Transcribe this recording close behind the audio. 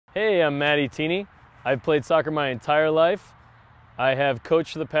Hey, I'm Matty Teeny. I've played soccer my entire life. I have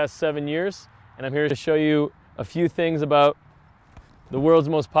coached for the past 7 years, and I'm here to show you a few things about the world's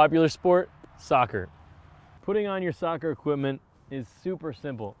most popular sport, soccer. Putting on your soccer equipment is super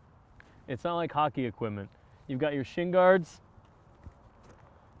simple. It's not like hockey equipment. You've got your shin guards,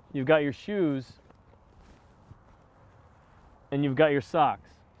 you've got your shoes, and you've got your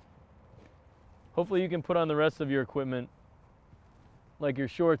socks. Hopefully you can put on the rest of your equipment like your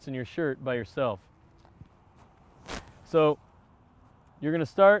shorts and your shirt by yourself. So you're going to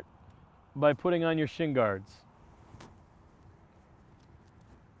start by putting on your shin guards.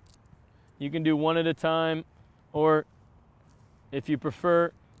 You can do one at a time, or if you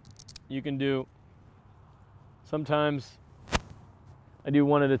prefer, you can do, sometimes I do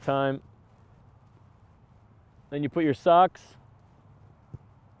one at a time. Then you put your socks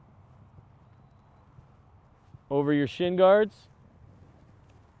over your shin guards.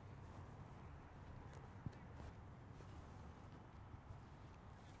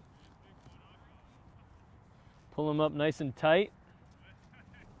 Pull them up nice and tight.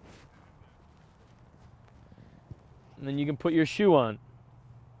 And then you can put your shoe on.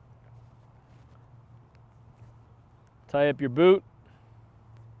 Tie up your boot.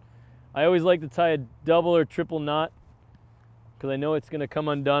 I always like to tie a double or triple knot because I know it's going to come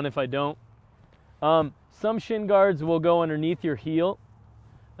undone if I don't. Some shin guards will go underneath your heel.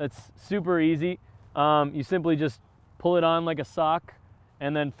 That's super easy. You simply just pull it on like a sock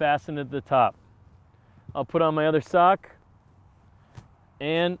and then fasten it at the top. I'll put on my other sock,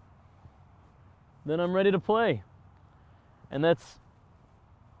 and then I'm ready to play. And that's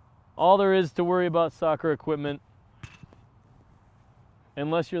all there is to worry about soccer equipment,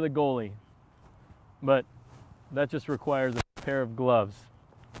 unless you're the goalie. But that just requires a pair of gloves.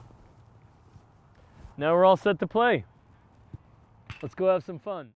 Now we're all set to play. Let's go have some fun.